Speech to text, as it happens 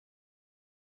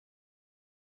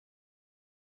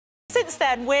Since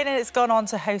then, Wynne has gone on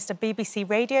to host a BBC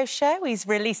radio show. He's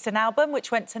released an album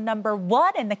which went to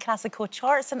 #1 in the classical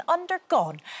charts and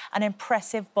undergone an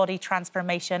impressive body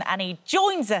transformation. And he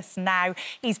joins us now.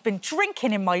 He's been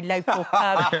drinking in my local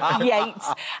pub, Yates.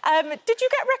 Did you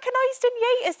get recognised in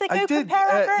Yates as the Go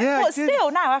Compario? Yeah, what,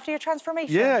 still now after your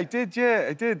transformation? Yeah, I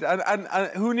did.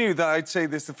 And who knew that I'd say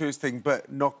this the first thing, but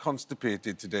not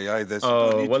constipated today either.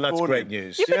 So well, that's great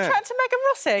news. You've been chatting to Megan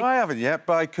Rossi? I haven't yet,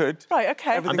 but I could. Right,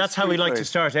 OK. And that's how we like to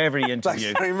start every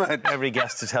interview. Thanks very much. Every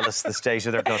guest to tell us the state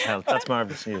of their gut health. That's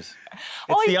marvellous news.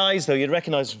 It's the eyes, though. You'd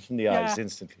recognise them from the eyes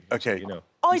instantly. OK. You know.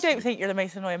 I don't think you're the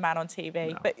most annoying man on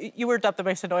TV, but you were dubbed the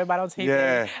most annoying man on TV.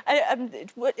 Yeah.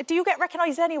 Do you get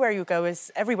recognised everywhere you go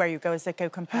as the Go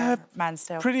Compario man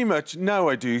still? Pretty much. Now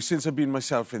I do, since I've been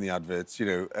myself in the adverts, you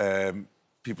know,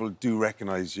 people do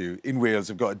recognise you. In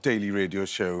Wales, I've got a daily radio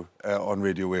show on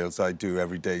Radio Wales I do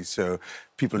every day, so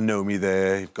people know me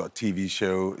there. I've got a TV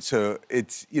show, so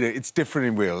it's, you know, it's different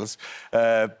in Wales.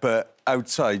 But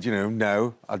outside, you know,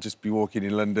 now I'll just be walking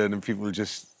in London and people will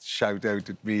just shout out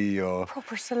at me or...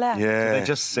 Proper celeb. Yeah. So they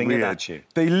just sing it at you.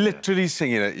 They literally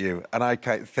sing it at you. And I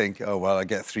can't think, oh, well, I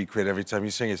get £3 every time you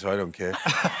sing it, so I don't care.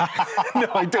 No,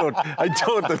 I don't.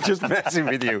 I'm just messing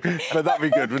with you. But that'd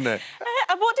be good, wouldn't it?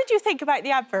 And what did you think about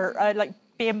the advert, like,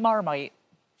 being Marmite?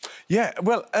 Yeah,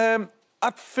 well,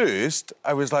 at first,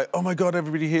 I was like, oh, my God,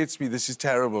 everybody hates me. This is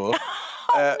terrible.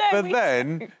 But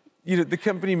then, you know, the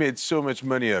company made so much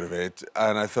money out of it.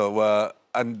 And I thought, well...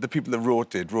 And the people that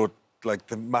wrote like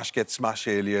the Mash Get Smash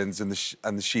Aliens and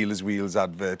the Sheila's Wheels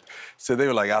advert. So they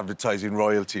were like advertising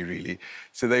royalty, really.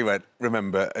 So they went,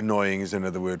 remember, annoying is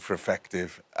another word for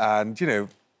effective. And, you know,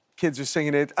 kids were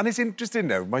singing it. And it's interesting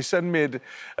now. My son made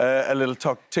a little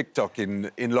TikTok in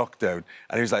lockdown.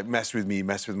 And he was like, mess with me,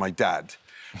 mess with my dad.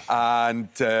 And...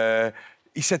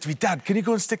 he said to me, Dad, can you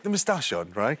go and stick the moustache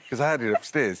on, right? Because I had it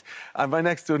upstairs. And my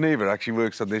next-door neighbour actually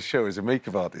works on this show as a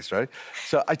makeup artist, right?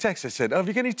 So I texted her, I said, oh, have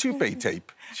you got any toupee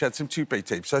tape? She had some toupee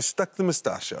tape. So I stuck the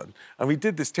moustache on, and we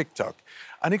did this TikTok.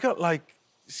 And it got, like,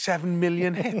 7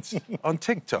 million hits on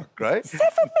TikTok, right? 7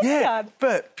 million? Yeah,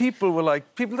 but people were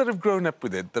like... People that have grown up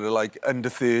with it, that are, like, under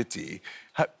 30,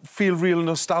 feel real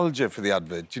nostalgia for the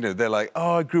advert. You know, they're like,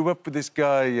 oh, I grew up with this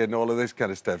guy and all of this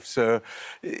kind of stuff. So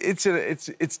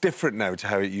it's different now to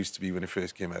how it used to be when it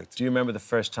first came out. Do you remember the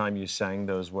first time you sang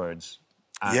those words?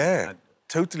 Yeah,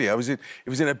 totally. It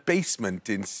was in a basement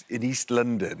in East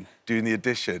London doing the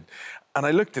audition. And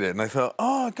I looked at it and I thought,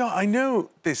 oh, God, I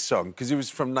know this song, because it was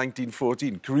from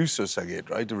 1914. Caruso sang it,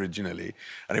 right, originally.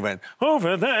 And he went,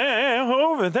 over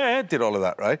there, did all of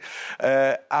that, right?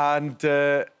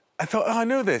 I thought, oh, I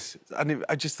know this. And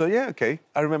I just thought, yeah, OK.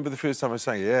 I remember the first time I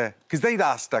sang it, yeah. Because they'd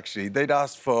asked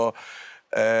for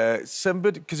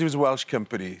somebody, because it was a Welsh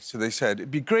company, so they said,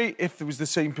 it'd be great if there was the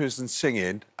same person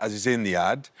singing as is in the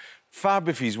ad, fab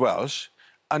if he's Welsh,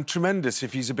 and tremendous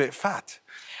if he's a bit fat.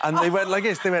 And they went like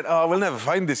this. They went, oh, we'll never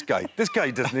find this guy. This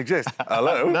guy doesn't exist.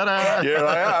 Hello. Here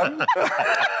I am.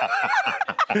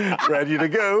 Ready to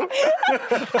go.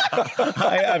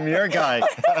 I am your guy.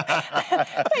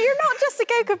 But you're not just a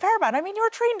Go Compario man. I mean, you're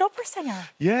a trained opera singer.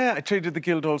 Yeah, I trained at the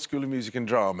Guildhall School of Music and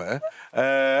Drama.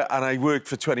 And I worked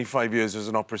for 25 years as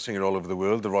an opera singer all over the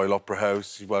world. The Royal Opera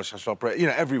House, Welsh National Opera, you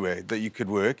know, everywhere that you could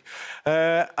work.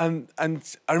 And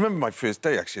I remember my first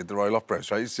day, actually, at the Royal Opera House,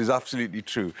 right? This is absolutely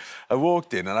true. I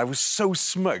walked in and I was so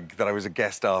smug that I was a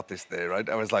guest artist there, right?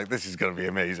 I was like, this is going to be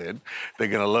amazing. They're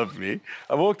going to love me.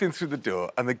 I walked in through the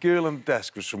door and the girl on the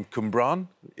desk was from Cwmbran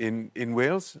in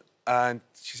Wales. And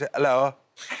she said, hello.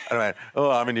 And I went, oh,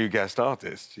 I'm a new guest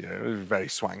artist. You know, it was very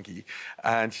swanky.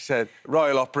 And she said,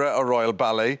 Royal Opera or Royal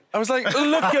Ballet? I was like,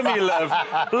 look at me, love.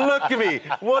 Look at me.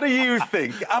 What do you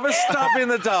think? Have a stab in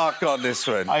the dark on this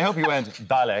one. I hope you went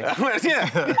ballet.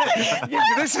 Yeah,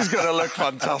 this is going to look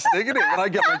fantastic, isn't it, when I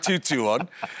get my tutu on?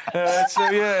 So,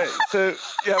 yeah,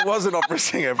 I was an opera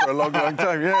singer for a long, long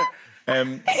time, yeah.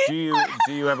 Do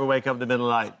you ever wake up in the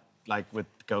middle of the night, like, with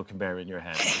Go Compario in your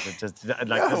head? Is it just,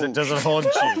 like, does it haunt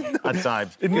you at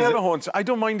times? It never haunts. I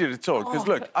don't mind it at all. Because,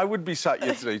 look, I wouldn't be sat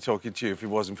here today talking to you if it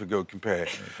wasn't for Go Compario.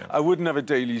 I wouldn't have a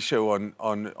daily show on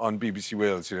BBC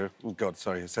Wales, you know. Oh, God,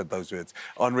 sorry, I said those words.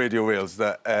 On Radio Wales,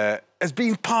 that has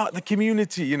been part of the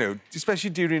community, you know, especially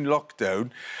during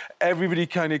lockdown. Everybody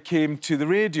kind of came to the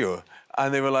radio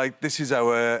and they were like, this is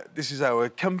our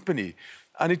company.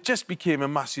 And it just became a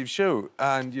massive show.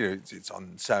 And, you know, it's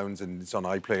on Sounds and it's on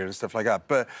iPlayer and stuff like that.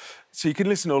 But so you can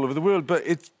listen all over the world. But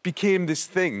it became this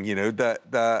thing, you know,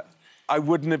 that I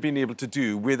wouldn't have been able to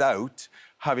do without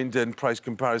having done price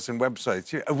comparison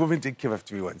websites. You know, a woman did come up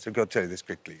to me once, I've got to tell you this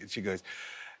quickly, and she goes,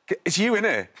 It's you,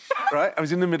 innit? Right? I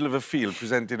was in the middle of a field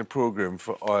presenting a programme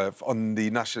on the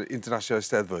International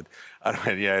Eisteddfod. And I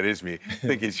went, yeah, it is me,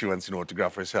 thinking she wants an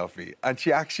autograph or a selfie. And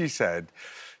she actually said,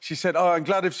 oh, I'm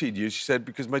glad I've seen you. She said,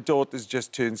 because my daughter's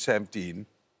just turned 17.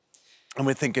 And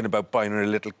we're thinking about buying her a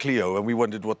little Clio, and we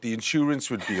wondered what the insurance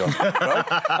would be on, right?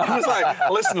 I was like,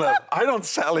 listen, love, I don't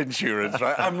sell insurance,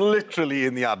 right? I'm literally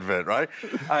in the advert, right?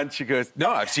 And she goes, no,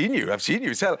 I've seen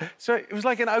you sell. So it was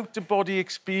like an out-of-body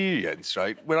experience,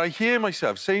 right? Where I hear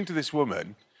myself saying to this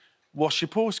woman, what's your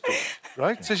postcode,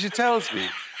 right? So she tells me.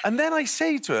 And then I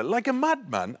say to her, like a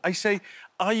madman, I say,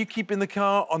 are you keeping the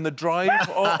car on the drive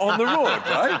or on the road,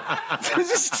 right?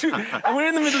 And we're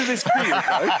in the middle of this field,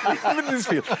 right? We're in the middle of this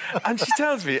field. And she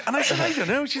tells me, and I said, I don't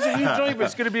know. She said, your driver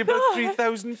is going to be about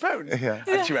 £3,000. Yeah.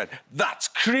 And she went, that's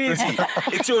crazy.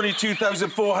 It's only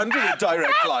 2,400 at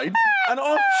direct line. And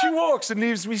off she walks and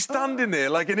leaves me standing there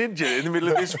like an idiot in the middle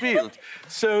of this field.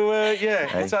 So, yeah,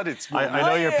 hey, it's at its... I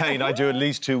know your pain. I do at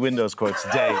least 2 Windows quotes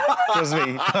a day. Trust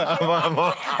me.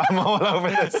 I'm all over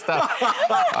this stuff.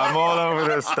 I'm all over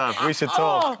this stuff. We should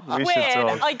talk. We should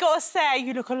talk. I got to say,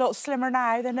 you look a lot slimmer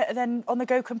now than on the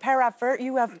Go Compare advert.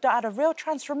 You have had a real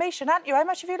transformation, haven't you? How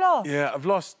much have you lost? Yeah, I've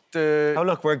lost... Oh,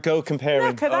 look, we're Go Comparing.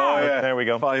 Look at that. Oh, yeah. There we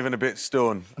go. 5 and a bit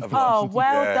stone. I've lost. Oh,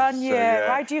 well done, you. So,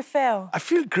 yeah. How do you feel? I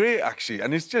feel great, actually.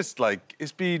 And it's just like,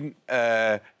 it's been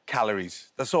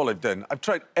calories. That's all I've done. I've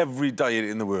tried every diet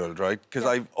in the world, right? Because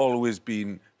I've always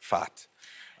been fat.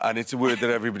 And it's a word that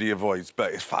everybody avoids,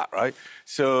 but it's fat, right?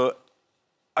 So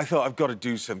I thought, I've got to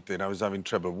do something. I was having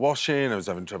trouble washing. I was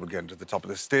having trouble getting to the top of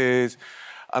the stairs.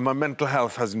 And my mental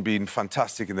health hasn't been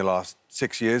fantastic in the last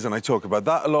 6 years, and I talk about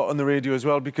that a lot on the radio as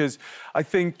well, because I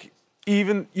think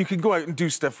even you can go out and do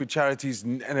stuff with charities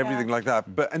and everything like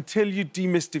that, but until you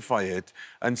demystify it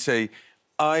and say,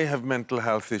 I have mental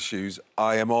health issues,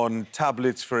 I am on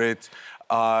tablets for it,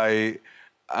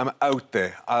 I'm out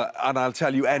there, and I'll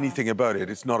tell you anything about it.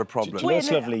 It's not a problem. Do you know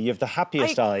what's lovely? You have the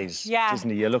happiest eyes,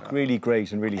 doidn't you? You look really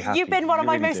great and really happy. You've been one of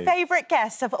my most favourite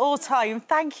guests of all time.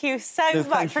 Thank you so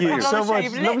much for coming on the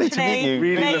show. Lovely to meet you.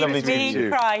 Really lovely to meet you.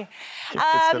 Cry.